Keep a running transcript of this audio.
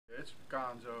it's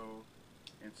Gonzo,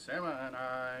 and Sama and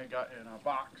I got in a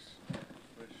box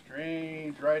with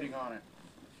strange writing on it.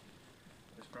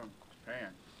 It's from Japan.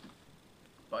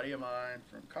 A buddy of mine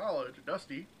from college,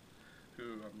 Dusty,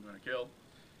 who I'm going to kill,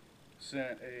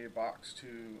 sent a box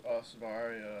to us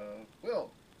via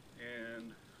Will,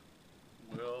 and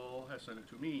Will has sent it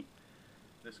to me.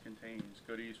 This contains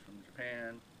goodies from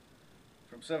Japan,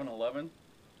 from 7-Eleven,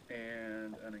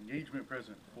 and an engagement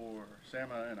present for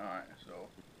Sama and I. So,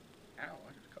 ow,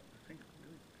 I just cut my finger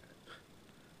really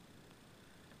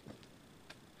bad.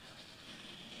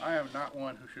 I am not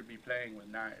one who should be playing with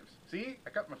knives. See? I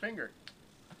cut my finger.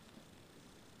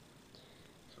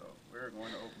 So, we're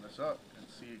going to open this up and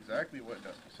see exactly what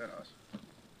Dusty sent us.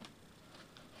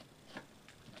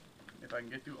 If I can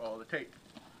get through all the tape.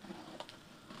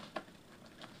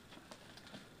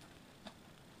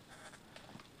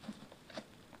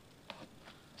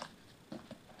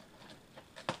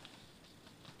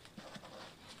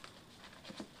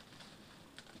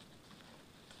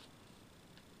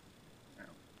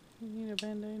 You need a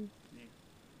band-aid? Yeah.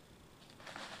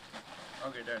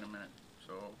 I'll get that in a minute.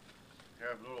 So, you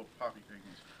have little poppy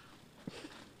thingies.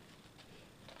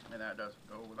 And that doesn't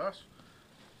go with us.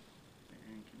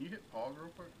 And can you hit pause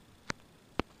real quick?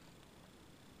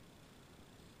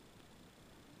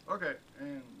 Okay,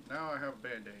 and now I have a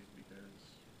band-aid because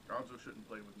Gonzo shouldn't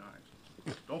play with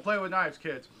knives. Don't play with knives,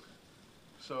 kids.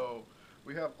 So,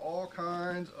 we have all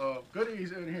kinds of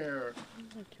goodies in here.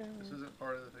 Okay. This isn't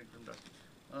part of the thing from Dusty.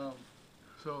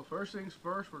 So first things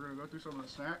first, we're going to go through some of the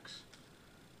snacks.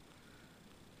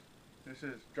 This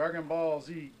is Dragon Ball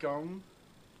Z gum.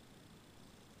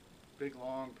 Big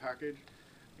long package.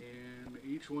 And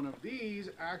each one of these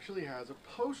actually has a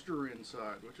poster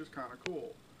inside, which is kind of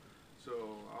cool.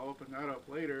 So I'll open that up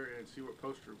later and see what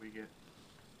poster we get.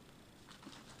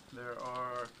 There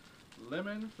are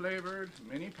lemon flavored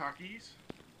mini Takis.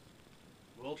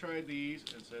 Will tried these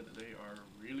and said that they are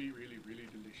really, really, really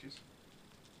delicious.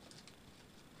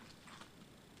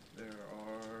 There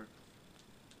are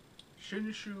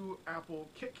Shinshu apple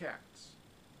Kit Kats.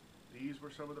 These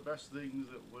were some of the best things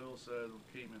that Will said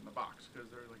came in the box because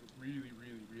they're like really,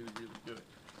 really, really, really good.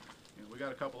 You know, we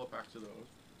got a couple of packs of those.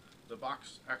 The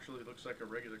box actually looks like a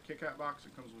regular Kit Kat box.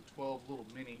 It comes with 12 little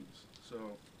minis. So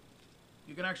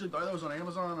you can actually buy those on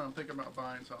Amazon. I'm thinking about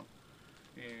buying some.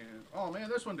 And oh man,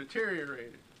 this one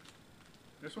deteriorated.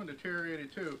 This one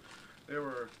deteriorated too. They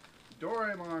were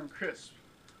Doraemon Crisp,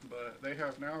 but they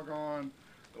have now gone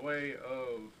the way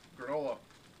of granola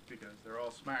because they're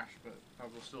all smashed, but I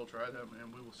will still try them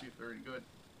and we will see if they're any good.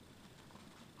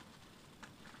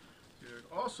 There's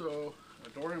also a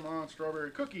Doraemon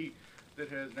strawberry cookie that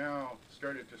has now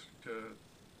started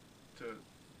to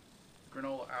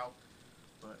granola out,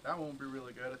 but that won't be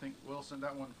really good. I think we'll send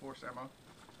that one for Sama.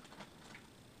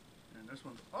 And this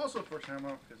one's also for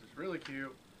Sama because it's really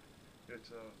cute.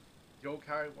 It's a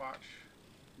Yokai Watch.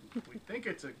 We think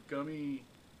it's a gummy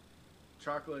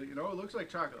chocolate. You know, it looks like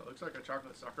chocolate. It looks like a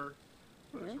chocolate sucker.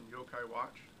 But it's from Yokai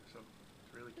Watch. So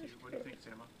it's really cute. What do you think,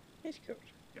 Sama? It's cute.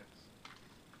 Yes.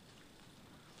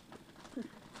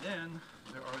 Then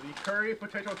there are the curry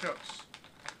potato chips.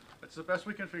 That's the best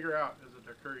we can figure out is that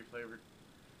they're curry flavored.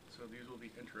 So these will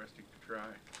be interesting to try.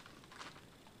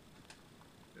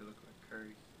 They look like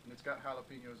curry. And it's got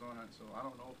jalapenos on it, so I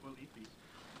don't know if we'll eat these.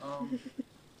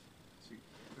 Let's see.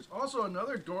 There's also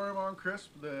another Doraemon Crisp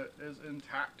that is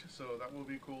intact, so that will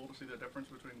be cool to see the difference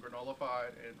between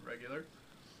granolified and regular.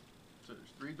 So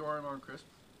there's 3 Doraemon Crisp.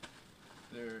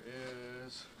 There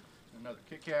is another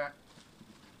Kit Kat.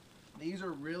 These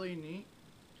are really neat.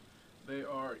 They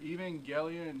are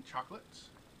Evangelion chocolates.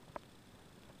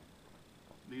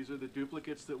 These are the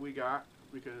duplicates that we got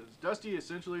because Dusty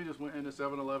essentially just went into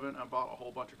 7-Eleven and bought a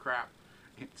whole bunch of crap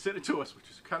and sent it to us, which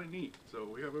is kind of neat. So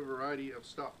we have a variety of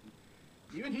stuff.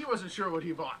 Even he wasn't sure what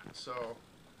he bought. So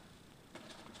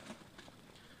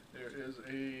there is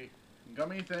a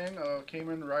gummy thing of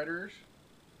Kamen Riders.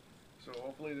 So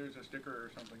hopefully there's a sticker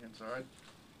or something inside.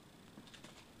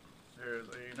 There's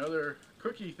another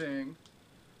cookie thing,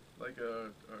 like a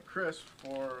crisp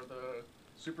for the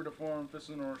Super Deformed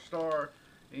Fissenor Star,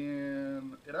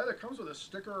 and it either comes with a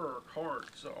sticker or a card,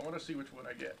 so I want to see which one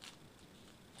I get.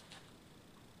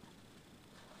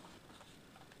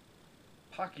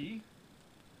 Pocky,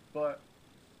 but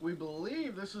we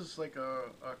believe this is like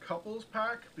a couples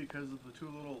pack because of the 2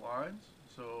 little lines,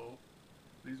 so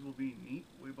these will be neat.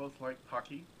 We both like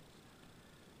Pocky,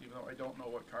 even though I don't know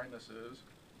what kind this is.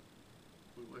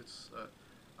 It's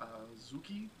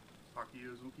Azuki, Pocky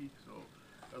Azuki, so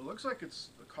it looks like it's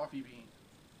a coffee bean,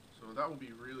 so that will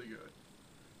be really good,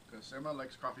 because Sama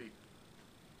likes coffee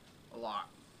a lot.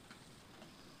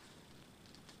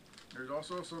 There's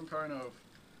also some kind of,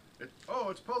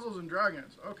 it's Puzzles and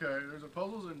Dragons. Okay, there's a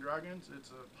Puzzles and Dragons.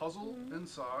 It's a puzzle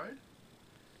inside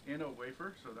and a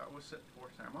wafer, so that was sent for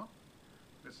Sama.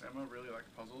 Because Sama really likes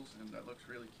puzzles, and that looks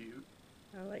really cute.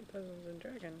 I like Puzzles and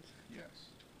Dragons. Yes.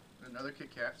 Another Kit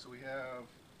Kat, so we have,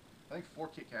 I think 4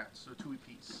 Kit Kats, so 2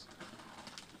 apiece.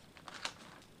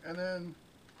 And then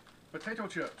potato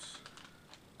chips.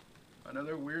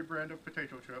 Another weird brand of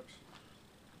potato chips.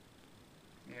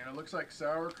 And it looks like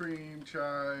sour cream,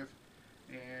 chive,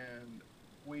 and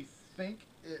we think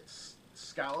it's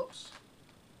scallops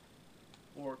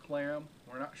or clam.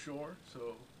 We're not sure,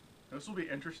 so this will be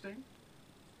interesting.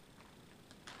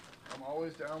 I'm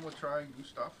always down with trying new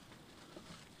stuff.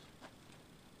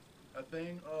 A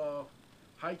thing of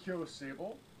Haikyuu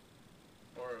Sable,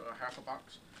 or a half a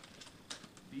box.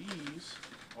 These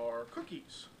are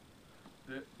cookies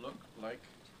that look like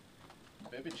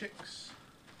baby chicks.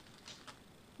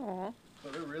 Aw. So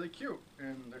they're really cute,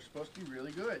 and they're supposed to be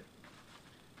really good.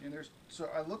 And so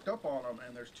I looked up on them,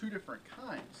 and there's 2 different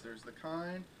kinds. There's the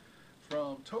kind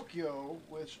from Tokyo,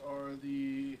 which are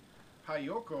the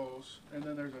Hayokos, and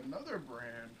then there's another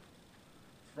brand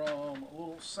from a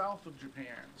little south of Japan.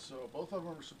 So both of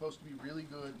them are supposed to be really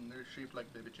good, and they're shaped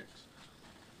like baby chicks.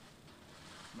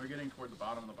 We're getting toward the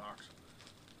bottom of the box.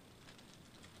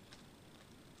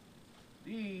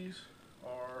 These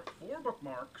are 4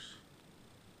 bookmarks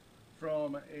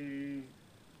from a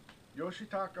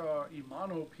Yoshitaka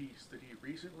Imano piece that he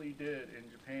recently did in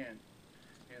Japan.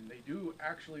 And they do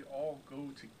actually all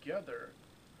go together.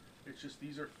 It's just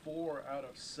these are 4 out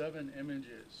of 7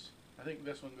 images. I think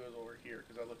this one goes over here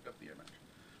because I looked up the image.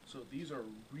 So these are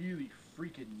really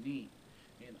freaking neat.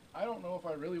 And I don't know if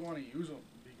I really want to use them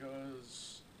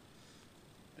because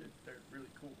they're really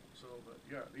cool. So, but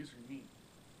yeah, these are neat.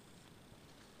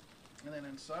 And then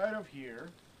inside of here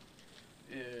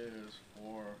is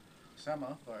for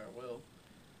Sama by Will.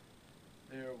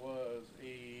 There was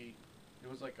it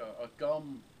was like a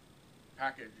gum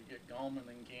package. You get gum and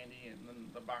then candy, and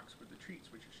then the box with the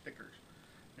treats, which are stickers.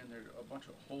 And there's a bunch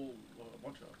of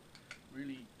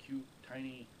really cute,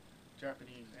 tiny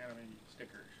Japanese anime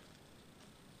stickers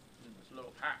in this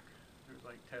little pack. There's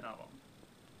like 10 of them,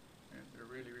 and they're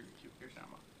really, really cute. Here's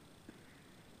Sama.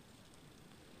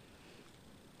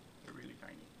 They're really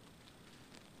tiny.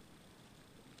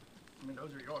 I mean,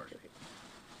 those are yours.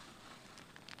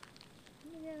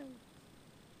 Yeah.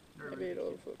 They're Maybe really it'll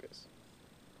cute. focus.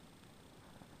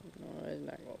 No, it's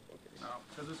not going to focus. No,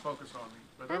 because it's focused on me.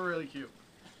 But they're really cute.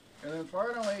 And then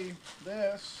finally,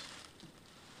 this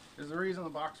is the reason the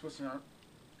box was sent.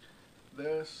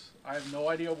 This, I have no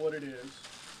idea what it is.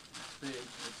 It's big.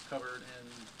 It's covered in,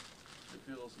 it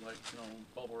feels like,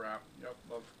 bubble wrap. Yep,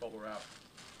 bubble wrap.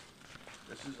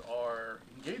 This is our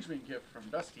engagement gift from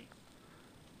Dusty.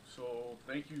 So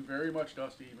thank you very much,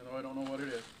 Dusty, even though I don't know what it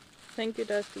is. Thank you,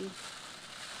 Dusty.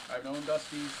 I've known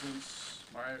Dusty since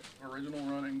my original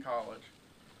run in college.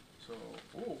 So,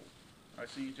 ooh, I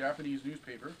see Japanese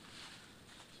newspaper.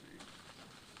 Let's see.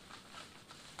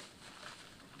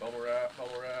 Bubble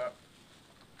wrap,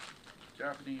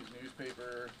 Japanese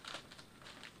newspaper.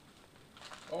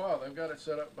 Oh wow, they've got it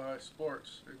set up by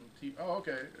sports and TV. Oh,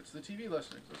 okay, it's the TV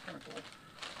listings. That's kind of cool.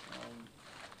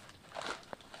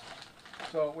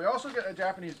 So we also get a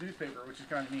Japanese newspaper, which is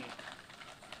kind of neat.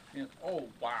 And, oh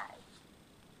wow.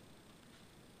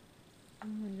 Oh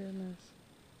my goodness.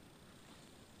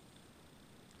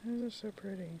 Those are so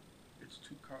pretty. It's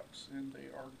 2 cups, and they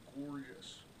are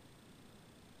gorgeous.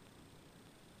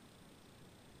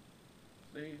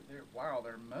 Wow,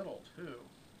 they're metal too.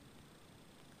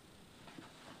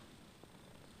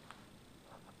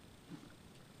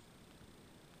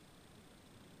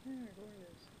 Yeah,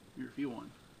 gorgeous. Here, feel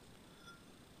one.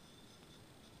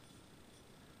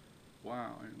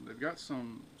 Wow, and they've got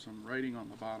some writing on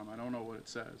the bottom. I don't know what it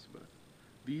says, but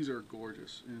these are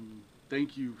gorgeous. And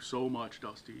thank you so much,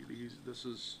 Dusty. This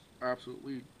is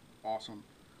absolutely awesome.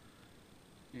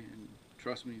 And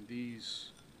trust me,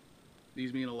 these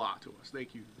mean a lot to us.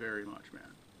 Thank you very much, man.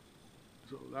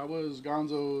 So that was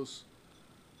Gonzo's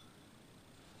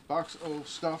box of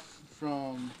stuff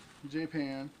from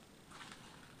Japan.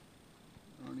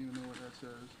 I don't even know what that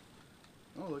says.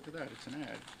 Oh, look at that. It's an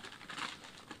ad.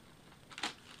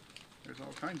 There's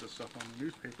all kinds of stuff on the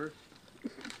newspaper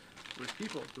with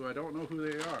people who I don't know who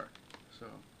they are. So,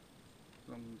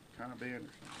 some kind of band or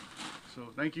something.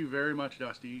 So, thank you very much,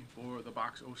 Dusty, for the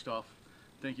box of stuff.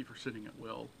 Thank you for sitting at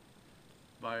Will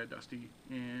via Dusty.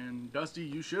 And, Dusty,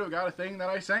 you should have got a thing that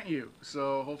I sent you.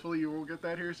 So, hopefully you will get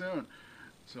that here soon.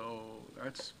 So,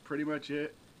 that's pretty much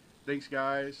it. Thanks,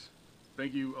 guys.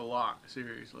 Thank you a lot,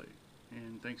 seriously.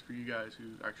 And thanks for you guys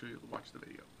who actually watched the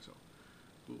video. So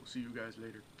we'll see you guys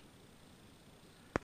later.